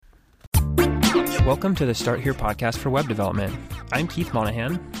Welcome to the Start Here podcast for web development. I'm Keith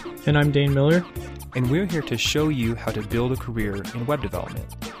Monahan. And I'm Dane Miller. And we're here to show you how to build a career in web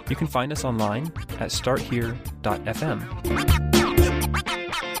development. You can find us online at starthere.fm.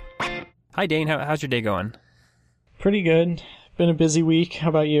 Hi, Dane. How's your day going? Pretty good. Been a busy week. How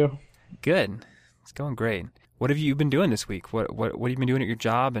about you? Good. It's going great. What have you been doing this week? What have you been doing at your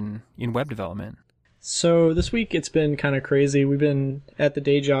job and in web development? So this week it's been kind of crazy. We've been at the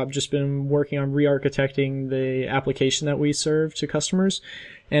day job, just been working on re-architecting the application that we serve to customers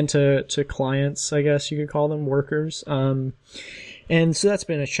and to clients, I guess you could call them, workers. And so that's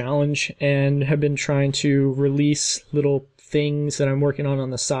been a challenge, and have been trying to release little things that I'm working on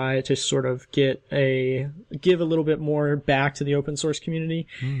the side to sort of give a little bit more back to the open source community,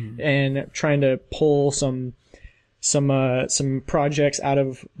 and trying to pull some projects out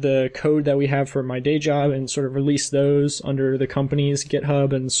of the code that we have for my day job and sort of release those under the company's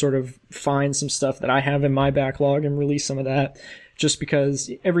GitHub, and sort of find some stuff that I have in my backlog and release some of that, just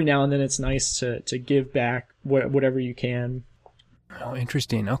because every now and then it's nice to give back whatever you can. Oh,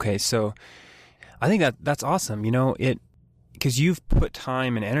 interesting. Okay. So I think that's awesome. You know, because you've put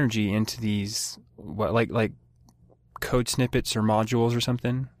time and energy into these, like code snippets or modules or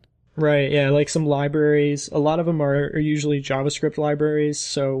something. Right, yeah, like some libraries. A lot of them are usually JavaScript libraries.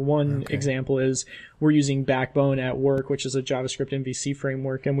 So one example is we're using Backbone at work, which is a JavaScript MVC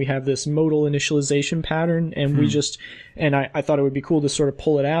framework, and we have this modal initialization pattern, and I thought it would be cool to sort of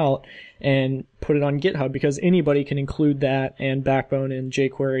pull it out and put it on GitHub, because anybody can include that and Backbone and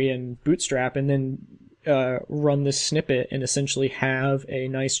jQuery and Bootstrap, and then run this snippet and essentially have a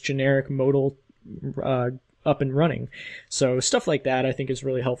nice generic modal up and running. So stuff like that I think is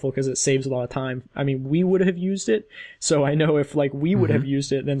really helpful, because it saves a lot of time. I mean, we would have used it, so I know if we would have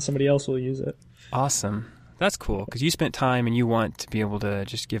used it, then somebody else will use it. Awesome. That's cool, because you spent time and you want to be able to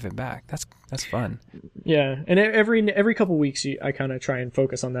just give it back. That's fun. Yeah, and every couple weeks I kind of try and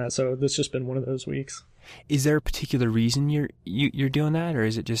focus on that. So this just been one of those weeks. Is there a particular reason you're doing that, or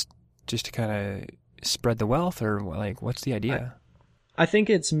is it just to kind of spread the wealth, or like what's the idea? I think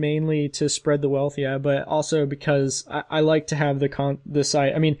it's mainly to spread the wealth, yeah, but also because I like to have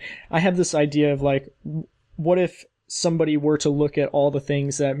I have this idea of like, what if somebody were to look at all the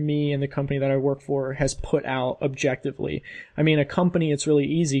things that me and the company that I work for has put out objectively. I mean, a company, it's really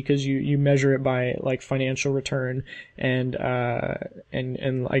easy because you measure it by like financial return and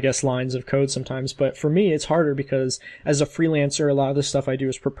I guess lines of code sometimes. But for me, it's harder because as a freelancer, a lot of the stuff I do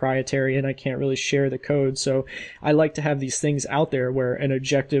is proprietary and I can't really share the code. So I like to have these things out there where an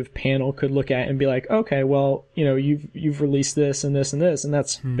objective panel could look at and be like, okay, well, you know, you've released this and this and this, and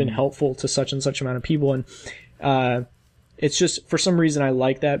that's been helpful to such and such amount of people. And it's just, for some reason, I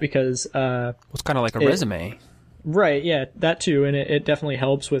like that because it's kind of like a resume. Right, yeah, that too. And it definitely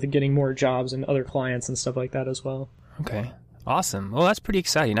helps with getting more jobs and other clients and stuff like that as well. Okay, awesome. Well, that's pretty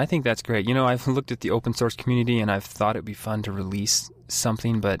exciting. I think that's great. You know, I've looked at the open source community and I've thought it'd be fun to release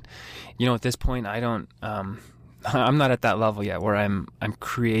something, but, you know, at this point, I don't, I'm not at that level yet where I'm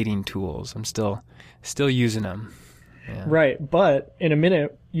creating tools. I'm still using them. Yeah. Right, but in a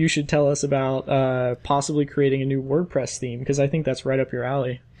minute, you should tell us about possibly creating a new WordPress theme, because I think that's right up your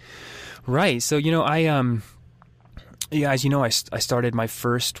alley. Right. So, you know, as you know, I started my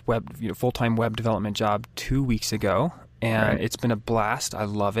first full-time web development job 2 weeks ago, and It's been a blast. I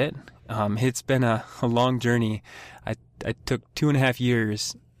love it. It's been a long journey. I took 2.5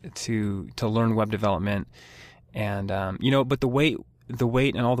 years to learn web development, and you know, but the wait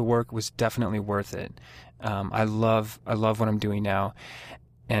and all the work was definitely worth it. I love what I'm doing now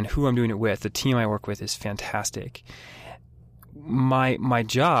and who I'm doing it with. The team I work with is fantastic. My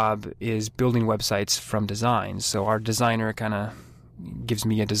job is building websites from design. So our designer kind of gives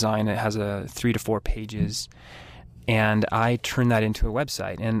me a design that has 3 to 4 pages, and I turn that into a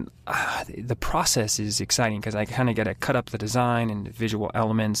website. And the process is exciting because I kind of get to cut up the design and visual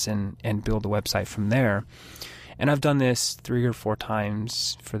elements and build the website from there. And I've done this 3 or 4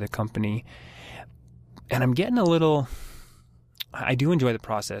 times for the company. And I'm getting I do enjoy the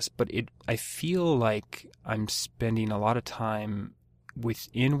process, but I feel like I'm spending a lot of time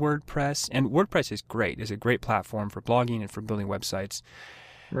within WordPress. And WordPress is great. It's a great platform for blogging and for building websites.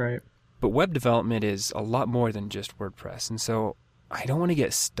 Right. But web development is a lot more than just WordPress. And so I don't want to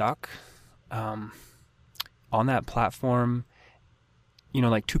get stuck on that platform, you know,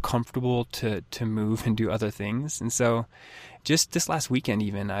 like too comfortable to move and do other things. And so just this last weekend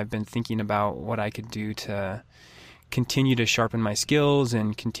even, I've been thinking about what I could do to continue to sharpen my skills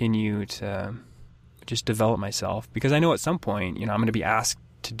and continue to just develop myself. Because I know at some point, you know, I'm going to be asked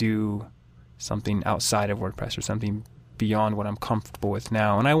to do something outside of WordPress or something beyond what I'm comfortable with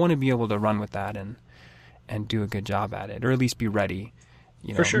now. And I want to be able to run with that and do a good job at it, or at least be ready,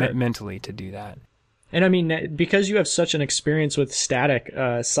 For sure. mentally to do that. And I mean, because you have such an experience with static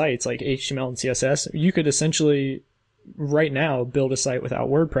sites like HTML and CSS, you could essentially right now build a site without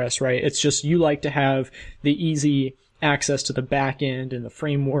WordPress, right? It's just you like to have the easy access to the back end and the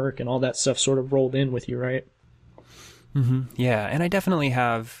framework and all that stuff sort of rolled in with you, right? Mm-hmm. Yeah, and I definitely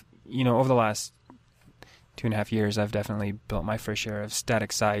have, over the last 2.5 years, I've definitely built my fair share of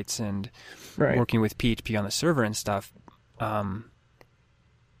static sites and working with PHP on the server and stuff.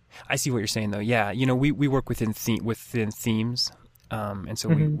 I see what you're saying, though. Yeah, we work within themes, and so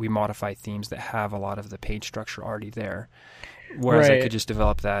we modify themes that have a lot of the page structure already there, whereas I could just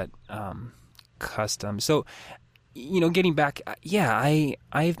develop that custom. So, getting back,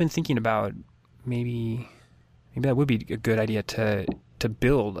 I've been thinking about maybe that would be a good idea to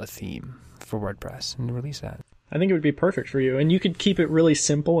build a theme for WordPress and release that. I think it would be perfect for you, and you could keep it really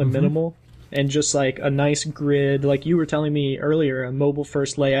simple and minimal. And just like a nice grid, like you were telling me earlier, a mobile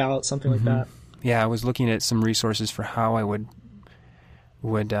first layout, something like that. Yeah, I was looking at some resources for how I would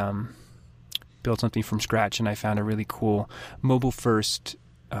build something from scratch, and I found a really cool mobile first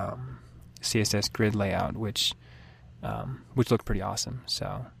CSS grid layout, which looked pretty awesome.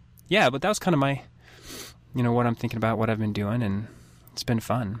 So yeah, but that was kind of my, what I'm thinking about, what I've been doing, and it's been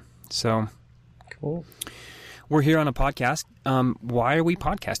fun. So cool. We're here on a podcast. Why are we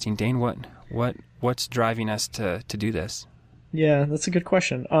podcasting, Dane? What's driving us to do this? Yeah, that's a good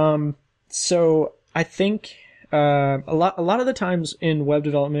question. So I think a lot of the times in web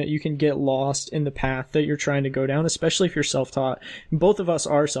development, you can get lost in the path that you're trying to go down, especially if you're self-taught. Both of us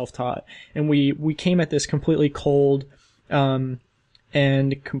are self-taught, and we came at this completely cold,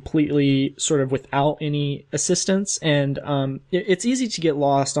 and completely sort of without any assistance. And it's easy to get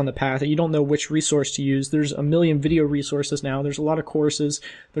lost on the path that you don't know which resource to use. There's a million video resources now. There's a lot of courses.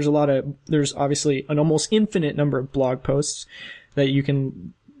 There's obviously an almost infinite number of blog posts that you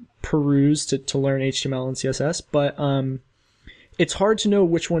can peruse to learn HTML and CSS. But it's hard to know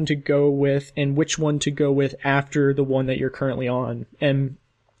which one to go with and which one to go with after the one that you're currently on. And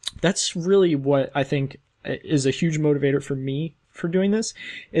that's really what I think is a huge motivator for me for doing this,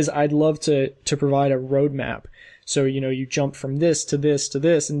 is I'd love to provide a roadmap. So, you jump from this to this to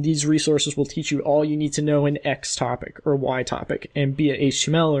this, and these resources will teach you all you need to know in X topic or Y topic, and be it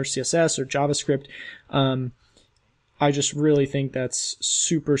HTML or CSS or JavaScript. I just really think that's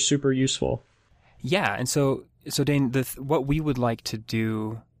super, super useful. Yeah. And so Dane, what we would like to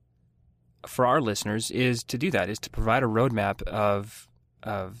do for our listeners is to do that, is to provide a roadmap of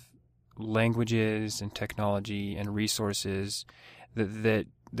languages and technology and resources that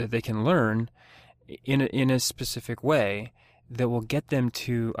they can learn in a specific way that will get them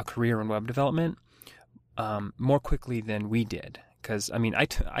to a career in web development more quickly than we did. Because I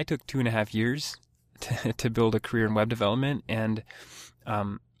took 2.5 years to build a career in web development, and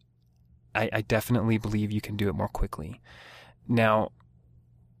I definitely believe you can do it more quickly. Now,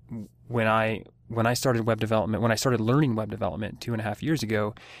 when I started web development, when I started learning web development 2.5 years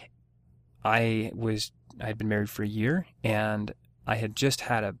ago, I had been married for a year, and I had just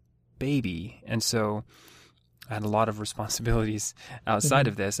had a baby, and so I had a lot of responsibilities outside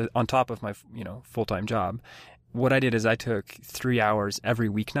of this, on top of my full-time job. What I did is I took 3 hours every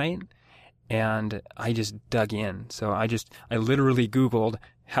weeknight, and I just dug in. So I literally Googled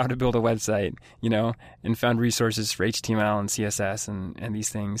how to build a website, and found resources for HTML and CSS and these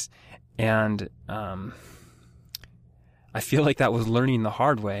things, and I feel like that was learning the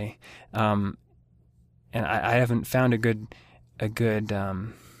hard way, and I haven't found a good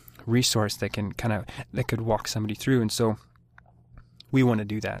resource that could walk somebody through. And so we want to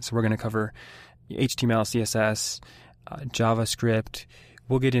do that. So we're going to cover HTML, CSS, JavaScript.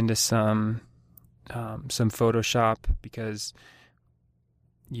 We'll get into some Photoshop, because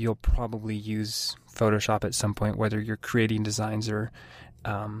you'll probably use Photoshop at some point, whether you're creating designs or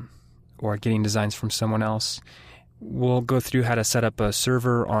getting designs from someone else. We'll go through how to set up a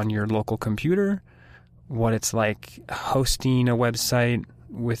server on your local computer, what it's like hosting a website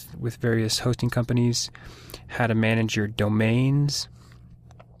with various hosting companies, how to manage your domains,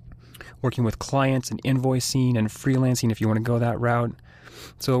 working with clients and invoicing and freelancing if you want to go that route.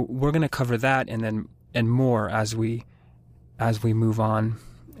 So we're going to cover that and more as we move on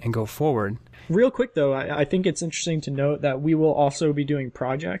and go forward. Real quick though, I think it's interesting to note that we will also be doing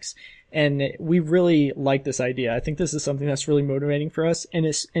projects, and we really like this idea. I think this is something that's really motivating for us. And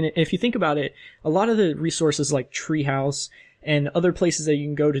if you think about it, a lot of the resources like Treehouse and other places that you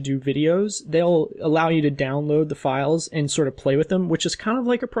can go to do videos, they'll allow you to download the files and sort of play with them, which is kind of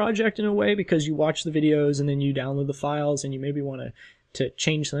like a project in a way, because you watch the videos and then you download the files and you maybe want to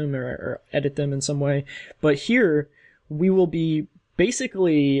change them or edit them in some way. But here we will be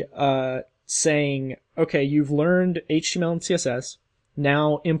basically saying, okay, you've learned HTML and CSS,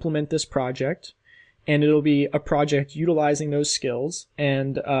 now implement this project. And it'll be a project utilizing those skills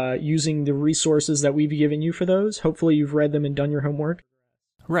and using the resources that we've given you for those. Hopefully you've read them and done your homework.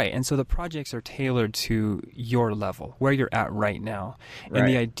 Right. And so the projects are tailored to your level, where you're at right now. And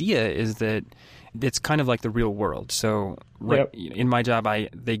the idea is that it's kind of like the real world. So in my job,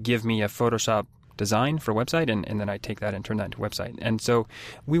 they give me a Photoshop design for a website, and then I take that and turn that into a website. And so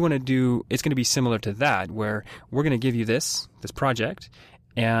we want to do, it's going to be similar to that, where we're going to give you this project,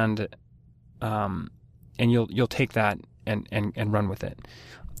 and you'll take that and run with it,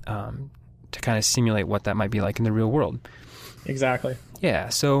 to kind of simulate what that might be like in the real world. Exactly. Yeah.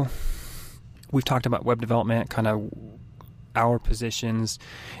 So we've talked about web development, kind of our positions.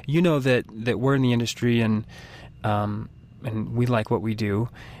 You know that we're in the industry and we like what we do,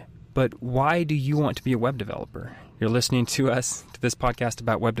 but why do you want to be a web developer? You're listening to this podcast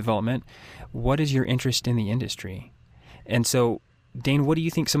about web development. What is your interest in the industry? And so, Dane, what do you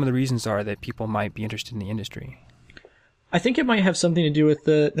think some of the reasons are that people might be interested in the industry? I think it might have something to do with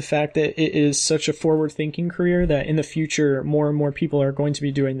the fact that it is such a forward-thinking career that in the future, more and more people are going to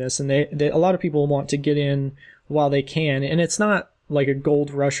be doing this. And a lot of people want to get in while they can. And it's not like a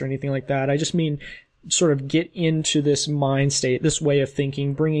gold rush or anything like that. I just mean sort of get into this mind state, this way of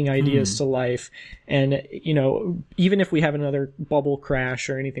thinking, bringing ideas to life. And, even if we have another bubble crash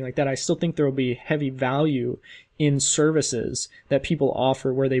or anything like that, I still think there will be heavy value in services that people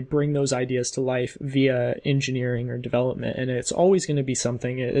offer where they bring those ideas to life via engineering or development. And it's always going to be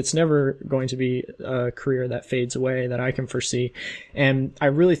something. It's never going to be a career that fades away that I can foresee. And I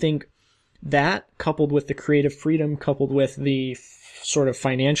really think that, coupled with the creative freedom, coupled with the sort of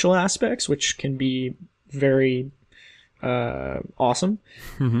financial aspects, which can be very awesome.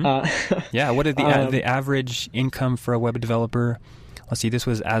 Mm-hmm. Yeah. What is the average income for a web developer? Let's see. This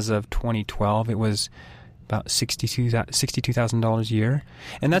was as of 2012. It was about $62,000 a year.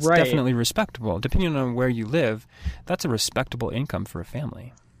 And that's definitely respectable. Depending on where you live, that's a respectable income for a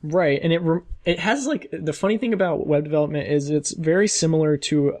family. Right. And it has, like, the funny thing about web development is it's very similar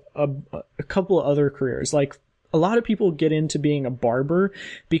to a couple of other careers. Like, a lot of people get into being a barber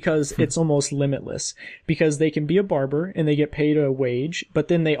because it's almost limitless, because they can be a barber and they get paid a wage, but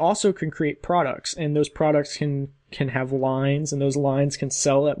then they also can create products, and those products can have lines, and those lines can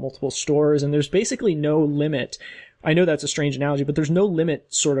sell at multiple stores, and there's basically no limit. I know that's a strange analogy, but there's no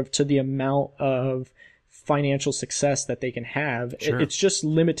limit sort of to the amount of financial success that they can have. Sure. It's just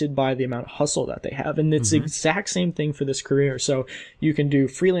limited by the amount of hustle that they have. And it's the exact same thing for this career. So you can do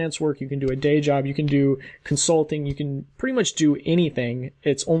freelance work, you can do a day job, you can do consulting, you can pretty much do anything.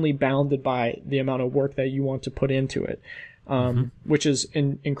 It's only bounded by the amount of work that you want to put into it. Which is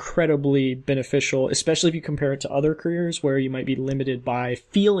incredibly beneficial, especially if you compare it to other careers where you might be limited by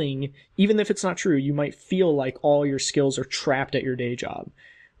feeling, even if it's not true, you might feel like all your skills are trapped at your day job,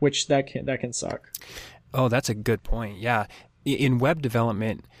 which that can suck. Oh, that's a good point. Yeah. In web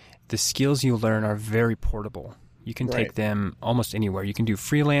development, the skills you learn are very portable. You can take them almost anywhere. You can do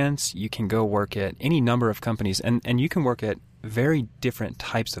freelance. You can go work at any number of companies, and you can work at very different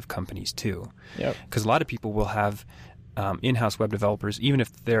types of companies too. Yep. Because a lot of people will have in-house web developers, even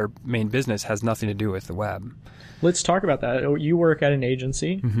if their main business has nothing to do with the web. Let's talk about that. You work at an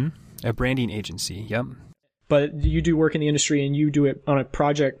agency. Mm-hmm. A branding agency, yep. But you do work in the industry, and you do it on a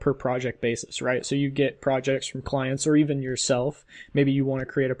project per project basis, right? So you get projects from clients or even yourself. Maybe you want to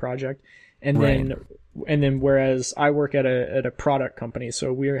create a project, and then whereas I work at a product company,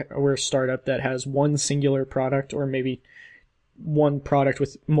 so we're a startup that has one singular product, or maybe one product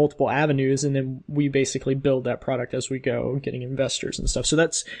with multiple avenues, and then we basically build that product as we go, getting investors and stuff. So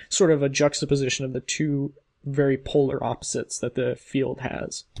that's sort of a juxtaposition of the two very polar opposites that the field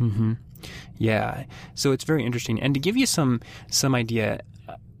has. Mm-hmm. Yeah. So it's very interesting. And to give you some idea,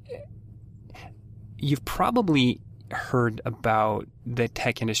 you've probably heard about the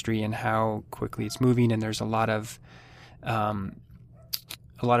tech industry and how quickly it's moving, and there's a lot of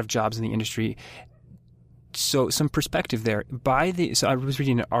jobs in the industry. So some perspective there. So I was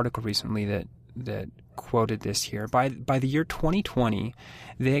reading an article recently that quoted this here. By the year 2020,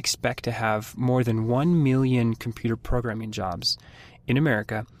 they expect to have more than 1 million computer programming jobs in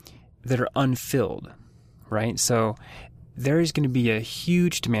America that are unfilled, right? So there is going to be a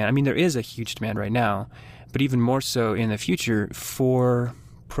huge demand. I mean, there is a huge demand right now, but even more so in the future for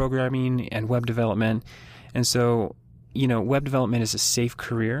programming and web development. And so web development is a safe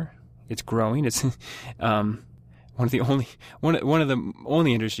career. It's growing. It's one of the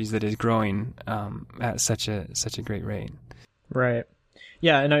only industries that is growing at such a great rate. Right.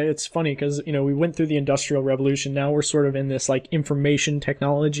 Yeah, and it's funny because, we went through the Industrial Revolution. Now we're sort of in this like information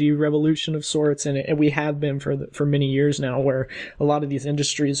technology revolution of sorts, and we have been for many years now, where a lot of these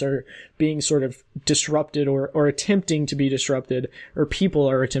industries are being sort of disrupted or attempting to be disrupted, or people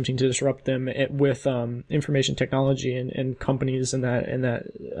are attempting to disrupt them with information technology and companies in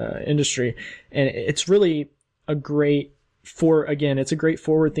that industry. And it's really a great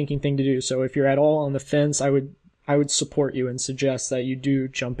forward-thinking thing to do. So if you're at all on the fence, I would support you and suggest that you do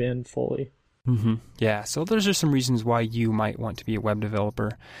jump in fully. Mm-hmm. Yeah, so those are some reasons why you might want to be a web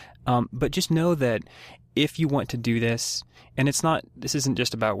developer. But just know that if you want to do this, and this isn't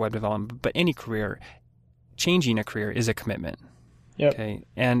just about web development, but any career, changing a career is a commitment. Yep. Okay,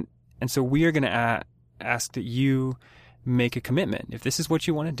 and so we are going to ask that you make a commitment. If this is what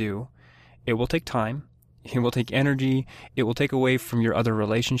you want to do, it will take time. It will take energy. It will take away from your other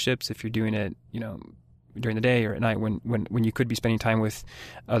relationships if you're doing it, during the day or at night when you could be spending time with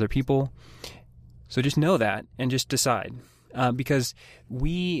other people. So just know that and just decide. Because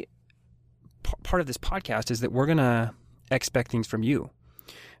part of this podcast is that we're going to expect things from you.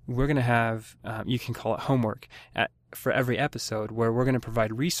 We're going to have, you can call it homework for every episode, where we're going to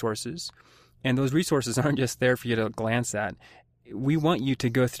provide resources. And those resources aren't just there for you to glance at. We want you to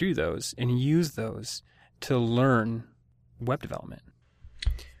go through those and use those to learn web development.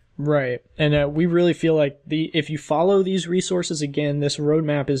 Right. And we really feel like if you follow these resources, again, this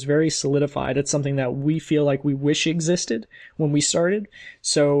roadmap is very solidified. It's something that we feel like we wish existed when we started.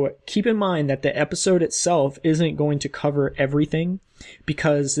 So keep in mind that the episode itself isn't going to cover everything,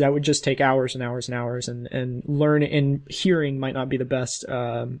 because that would just take hours and hours and hours, and hearing might not be the best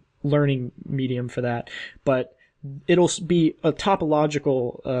learning medium for that. But it'll be a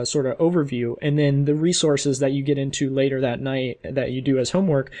topological sort of overview, and then the resources that you get into later that night that you do as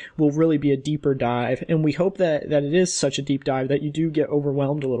homework will really be a deeper dive. And we hope that it is such a deep dive that you do get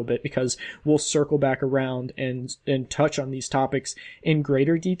overwhelmed a little bit, because we'll circle back around and touch on these topics in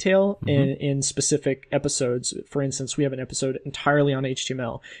greater detail in specific episodes. For instance, we have an episode entirely on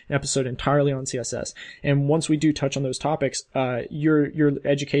HTML, an episode entirely on CSS. And once we do touch on those topics, your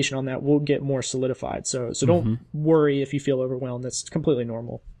education on that will get more solidified. So don't worry if you feel overwhelmed. That's completely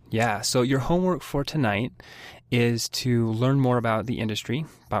normal. Yeah. So your homework for tonight is to learn more about the industry,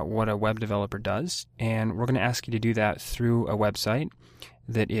 about what a web developer does. And we're going to ask you to do that through a website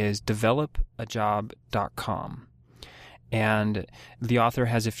that is developajob.com. And the author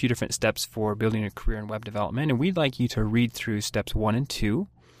has a few different steps for building a career in web development. And we'd like you to read through steps 1 and 2.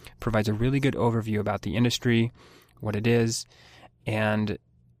 Provides a really good overview about the industry, what it is, and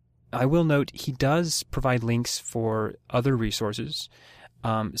I will note he does provide links for other resources.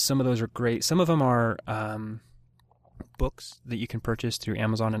 Some of those are great. Some of them are books that you can purchase through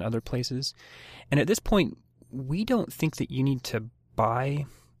Amazon and other places. And at this point, we don't think that you need to buy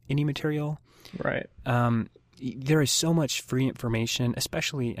any material. Right. There is so much free information,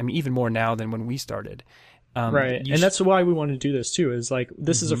 especially, even more now than when we started. Right. And that's why we want to do this too, is like,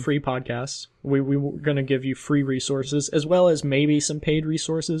 this is a free podcast. We're going to give you free resources as well as maybe some paid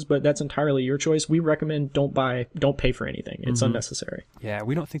resources, but that's entirely your choice. We recommend don't pay for anything. It's unnecessary. Yeah.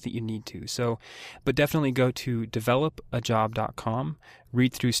 We don't think that you need to. So, but definitely go to developajob.com,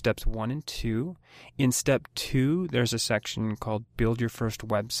 read through steps 1 and 2. In step 2, there's a section called Build Your First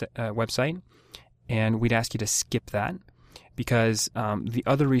Website. And we'd ask you to skip that, because the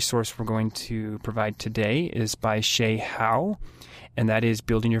other resource we're going to provide today is by Shay Howe, and that is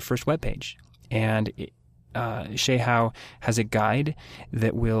Building Your First Web Page. And Shay Howe has a guide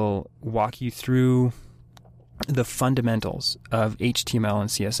that will walk you through the fundamentals of HTML and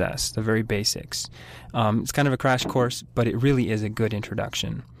CSS, the very basics. It's kind of a crash course, but it really is a good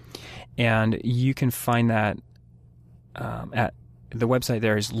introduction. And you can find that at the website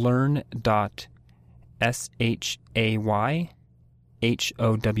there is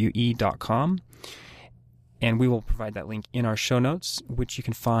learn.shayhowe.com, and we will provide that link in our show notes, which you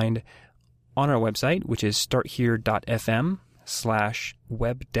can find on our website, which is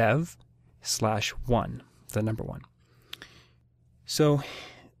starthere.fm/webdev/1, the number 1. So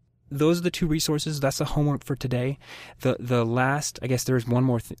those are the 2 resources. That's the homework for today. The last, I guess there's one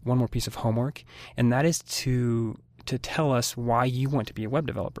more piece of homework, and that is to tell us why you want to be a web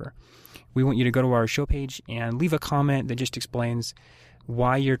developer. We want you to go to our show page and leave a comment that just explains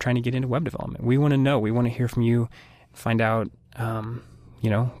why you're trying to get into web development. We want to know. We want to hear from you, find out,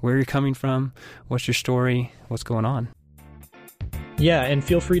 where you're coming from, what's your story, what's going on. Yeah, and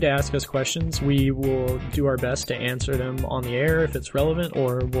feel free to ask us questions. We will do our best to answer them on the air if it's relevant,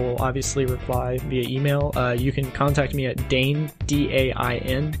 or we'll obviously reply via email. You can contact me at Dain,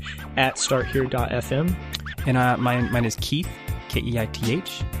 DAIN, @starthere.fm. And mine is Keith,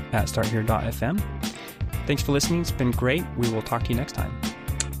 KEITH, @starthere.fm. Thanks for listening. It's been great. We will talk to you next time.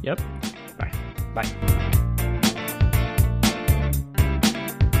 Yep. Bye.